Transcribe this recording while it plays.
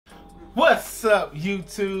What's up,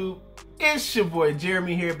 YouTube? It's your boy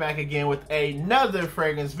Jeremy here, back again with another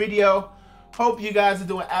fragrance video. Hope you guys are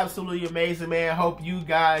doing absolutely amazing, man. Hope you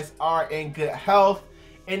guys are in good health.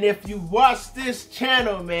 And if you watch this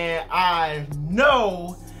channel, man, I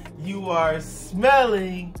know you are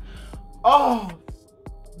smelling,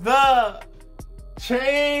 the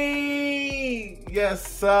change. Yes,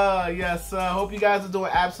 sir. Yes, sir. Hope you guys are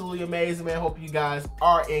doing absolutely amazing, man. Hope you guys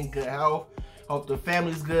are in good health. Hope the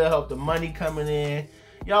family's good. Hope the money coming in.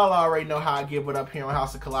 Y'all already know how I give it up here on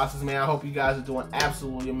House of Kollasus, man. I hope you guys are doing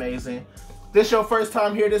absolutely amazing. This your first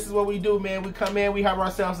time here, this is what we do, man. We come in, we have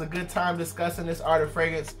ourselves a good time discussing this art of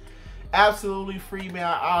fragrance. Absolutely free, man.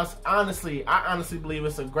 I honestly believe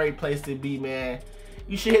it's a great place to be, man.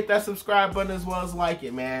 You should hit that subscribe button as well as like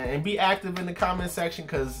it, man. And be active in the comment section,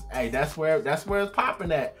 because, hey, that's where it's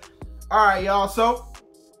popping at. All right, y'all. So,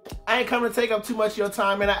 I ain't coming to take up too much of your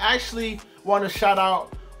time, and I actually want to shout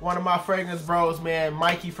out one of my fragrance bros, man,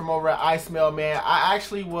 Mikey from over at I Smell, man. I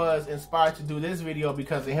actually was inspired to do this video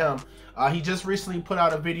because of him. He just recently put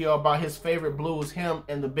out a video about his favorite blues, him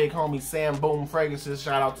and the big homie Sam Boone Fragrances.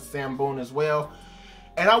 Shout out to Sam Boone as well.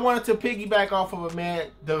 And I wanted to piggyback off of it, man.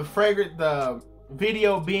 The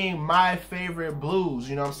video being my favorite blues,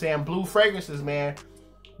 you know what I'm saying? Blue fragrances, man.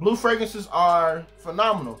 Blue fragrances are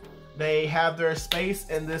phenomenal. They have their space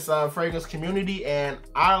in this fragrance community, and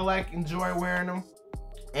I enjoy wearing them.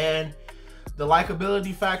 And the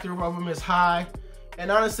likability factor of them is high. And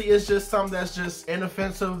honestly, it's just something that's just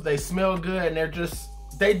inoffensive. They smell good, and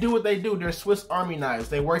they do what they do. They're Swiss Army knives.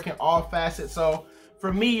 They work in all facets. So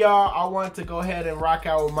for me, y'all, I wanted to go ahead and rock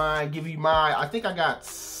out with mine, give you I think I got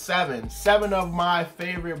seven of my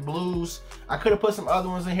favorite blues. I could have put some other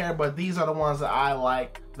ones in here, but these are the ones that I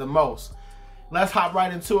like the most. Let's hop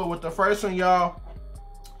right into it with the first one, y'all.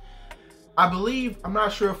 I'm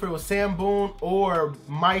not sure if it was Sam Boone or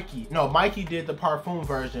Mikey. No, Mikey did the Parfum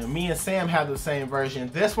version. Me and Sam have the same version.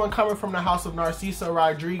 This one coming from the house of Narciso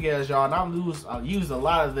Rodriguez, y'all. And I used a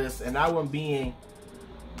lot of this, and that one being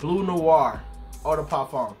Bleu Noir Eau de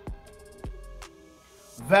Parfum.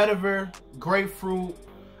 Vetiver, grapefruit,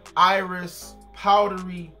 iris,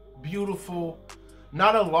 powdery, beautiful.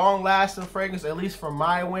 Not a long-lasting fragrance, at least for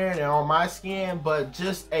my wearing and on my skin, but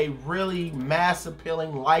just a really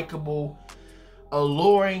mass-appealing, likable,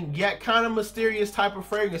 alluring, yet kind of mysterious type of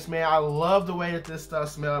fragrance, man. I love the way that this stuff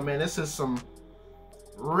smells, man. This is some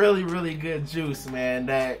really, really good juice, man.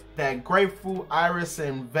 That grapefruit, iris,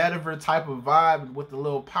 and vetiver type of vibe with the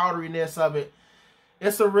little powderiness of it.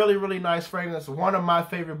 It's a really, really nice fragrance. One of my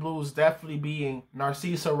favorite blues definitely being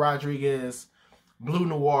Narciso Rodriguez Bleu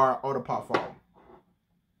Noir Eau de Parfum.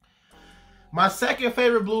 My second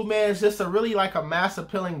favorite blue, man, is just a mass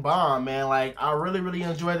appealing bomb, man. Like, I really, really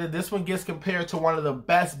enjoyed it. This one gets compared to one of the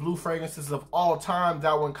best blue fragrances of all time.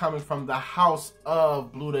 That one coming from the house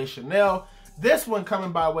of Bleu de Chanel. This one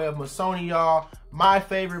coming by way of Missoni, y'all. My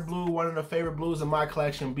favorite blue, one of the favorite blues in my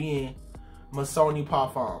collection being Missoni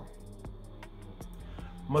Parfum.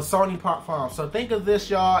 Missoni Parfum. So think of this,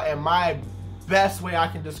 y'all, and my best way I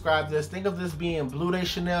can describe this. Think of this being Bleu de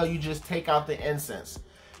Chanel. You just take out the incense.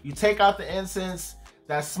 You take out the incense,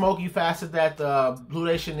 that smoky facet that the Bleu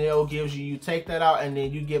de Chanel gives you. You take that out, and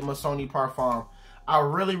then you get Missoni Parfum. I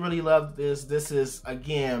really, really love this. This is,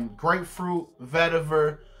 again, grapefruit,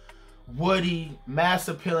 vetiver, woody, mass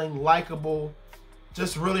appealing, likable.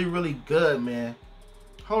 Just really, really good, man.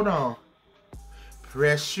 Hold on.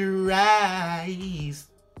 Pressurized.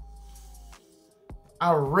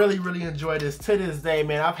 I really, really enjoy this to this day,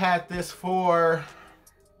 man. I've had this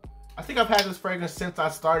I think I've had this fragrance since I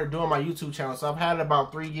started doing my YouTube channel. So I've had it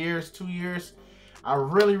about 2 years. I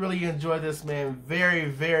really, really enjoy this, man. Very,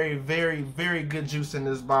 very, very, very good juice in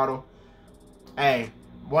this bottle. Hey,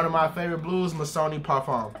 one of my favorite blues, Missoni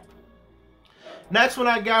Parfum. Next one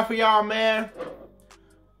I got for y'all, man.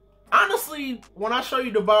 Honestly, when I show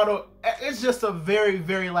you the bottle, it's just a very,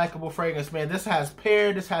 very likable fragrance, man. This has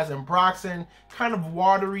pear, this has ambroxan, kind of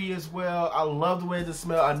watery as well. I love the way this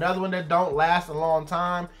smells. Another one that don't last a long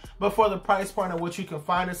time, but for the price point at which you can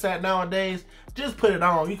find this at nowadays, just put it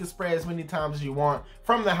on. You can spray as many times as you want.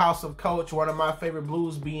 From the house of Coach, one of my favorite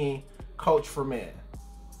blues being Coach for Men.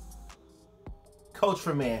 Coach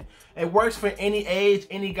for Men. It works for any age,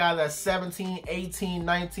 any guy that's 17, 18,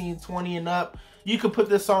 19, 20 and up. You could put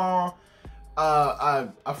this on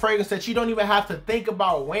a fragrance that you don't even have to think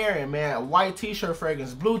about wearing, man. A white t-shirt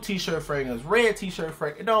fragrance, blue t-shirt fragrance, red t-shirt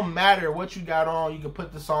fragrance. It don't matter what you got on. You can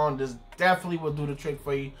put this on. This definitely will do the trick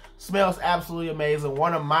for you. Smells absolutely amazing.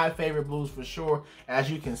 One of my favorite blues for sure. As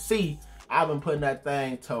you can see, I've been putting that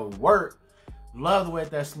thing to work. Love the way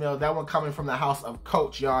that smells. That one coming from the house of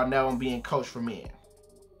Coach, y'all. And that one being Coach for Men.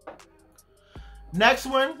 Next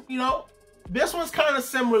one, you know, this one's kind of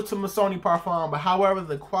similar to Missoni Parfum, but however,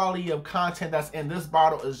 the quality of content that's in this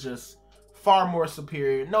bottle is just far more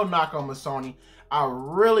superior. No knock on Missoni. I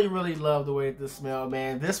really, really love the way this smells,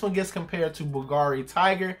 man. This one gets compared to Bulgari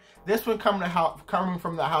Tiger. This one coming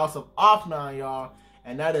from the house of Afnan, y'all,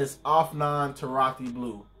 and that is Afnan Turathi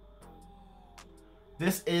Bleu.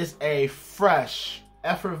 This is a fresh,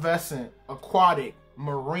 effervescent, aquatic,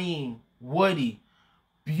 marine, woody,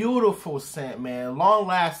 beautiful scent, man. Long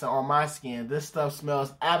lasting on my skin. This stuff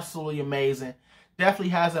smells absolutely amazing. Definitely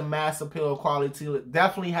has a mass appeal quality to it.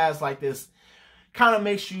 Definitely has like this, kind of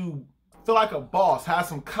makes you feel like a boss. Has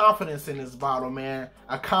some confidence in this bottle, man.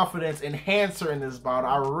 A confidence enhancer in this bottle.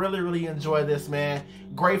 I really, really enjoy this, man.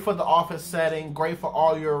 Great for the office setting. Great for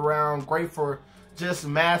all year round. Great for just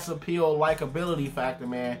mass appeal, likability factor,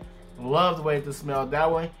 man. Love the way this smells.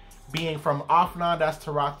 That one being from Afnan, that's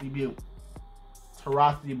Turathi Bleu.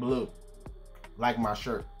 Turathi Bleu. Like my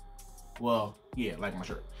shirt. Well, yeah, like my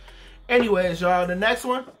shirt. Anyways, y'all, the next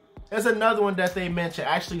one is another one that they mentioned.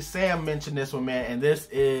 Actually, Sam mentioned this one, man, and this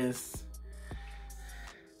is...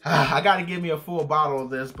 I gotta give me a full bottle of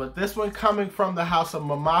this, but this one coming from the house of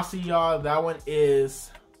Mmasi, y'all. That one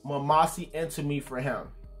is Mmasi Into Me for him.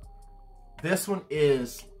 This one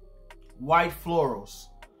is white florals,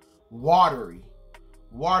 watery,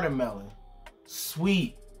 watermelon,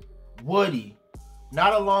 sweet, woody.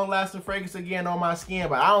 Not a long-lasting fragrance again on my skin,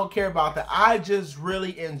 but I don't care about that. I just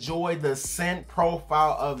really enjoy the scent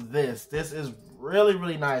profile of this. This is really,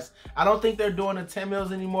 really nice. I don't think they're doing the 10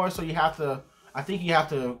 mils anymore, so you have to, I think you have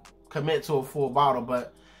to commit to a full bottle,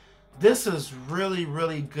 but this is really,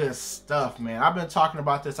 really good stuff, man. I've been talking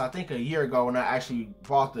about this, I think, a year ago when I actually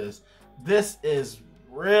bought this. This is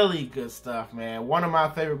really good stuff, man. One of my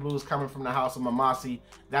favorite blues coming from the house of Mmasi.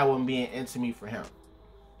 That one being Into Me for him.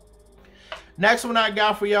 Next one I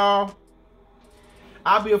got for y'all.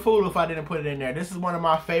 I'd be a fool if I didn't put it in there. This is one of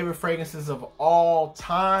my favorite fragrances of all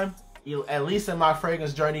time. At least in my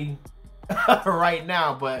fragrance journey right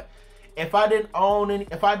now. But if I didn't own any,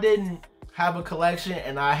 if I didn't have a collection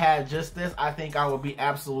and I had just this, I think I would be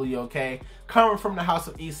absolutely okay. Coming from the house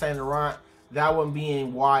of Yves Saint Laurent, that one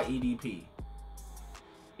being YEDP.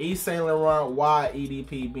 Yves Saint Laurent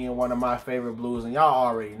YEDP being one of my favorite blues, and y'all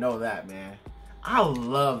already know that, man. I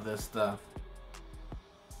love this stuff.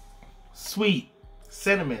 Sweet,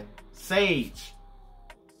 cinnamon, sage,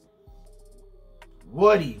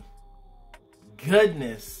 woody,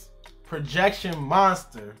 goodness, projection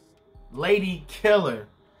monster, lady killer.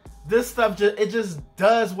 This stuff just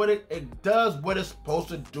does what it does what it's supposed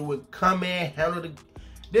to do. It come in, handle the.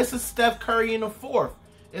 This is Steph Curry in the fourth.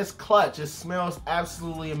 It's clutch. It smells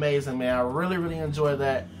absolutely amazing, man. I really, really enjoy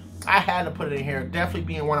that. I had to put it in here. Definitely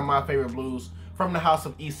being one of my favorite blues from the house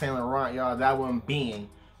of Yves Saint Laurent, y'all. That one being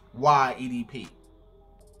YEDP.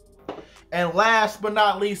 And last but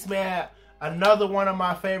not least, man, another one of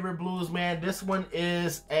my favorite blues, man. This one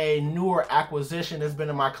is a newer acquisition. It's been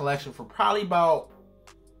in my collection for probably about,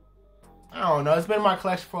 I don't know, it's been in my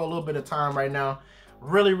collection for a little bit of time right now.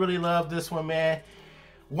 Really, really love this one, man.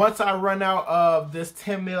 Once I run out of this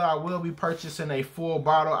 10 mil, I will be purchasing a full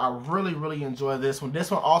bottle. I really, really enjoy this one. This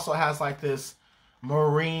one also has like this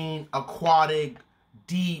marine, aquatic,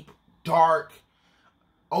 deep, dark,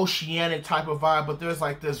 oceanic type of vibe, but there's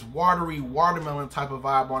like this watery watermelon type of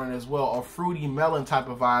vibe on it as well, a fruity melon type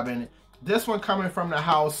of vibe in it. This one coming from the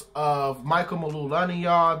house of Michael Malul London,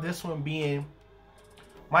 y'all. This one being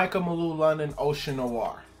Michael Malul London Ocean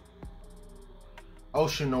Noir.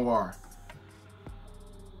 Ocean Noir.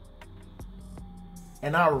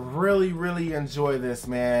 And I really, really enjoy this,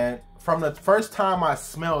 man. From the first time I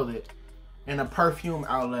smelled it in a perfume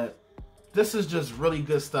outlet, this is just really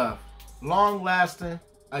good stuff. Long lasting,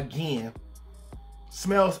 again.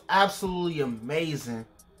 Smells absolutely amazing.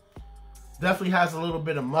 Definitely has a little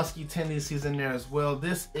bit of musky tendencies in there as well.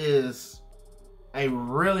 This is a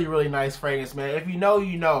really, really nice fragrance, man. If you know,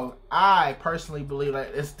 you know. I personally believe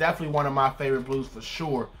that it's definitely one of my favorite blues for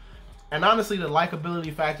sure. And honestly, the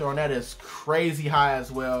likability factor on that is crazy high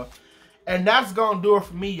as well. And that's going to do it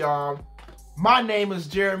for me, y'all. My name is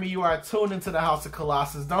Jeremy. You are tuned into the House of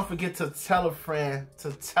Kollasus. Don't forget to tell a friend,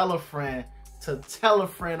 to tell a friend, to tell a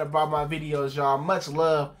friend about my videos, y'all. Much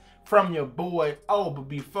love from your boy. Oh, but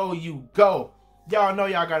before you go, y'all know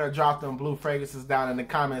y'all got to drop them blue fragrances down in the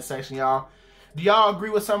comment section, y'all. Do y'all agree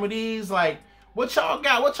with some of these? Like, what y'all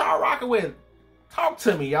got? What y'all rocking with? Talk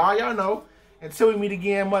to me, y'all. Y'all know. Until we meet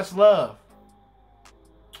again, much love.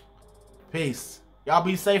 Peace. Y'all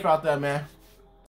be safe out there, man.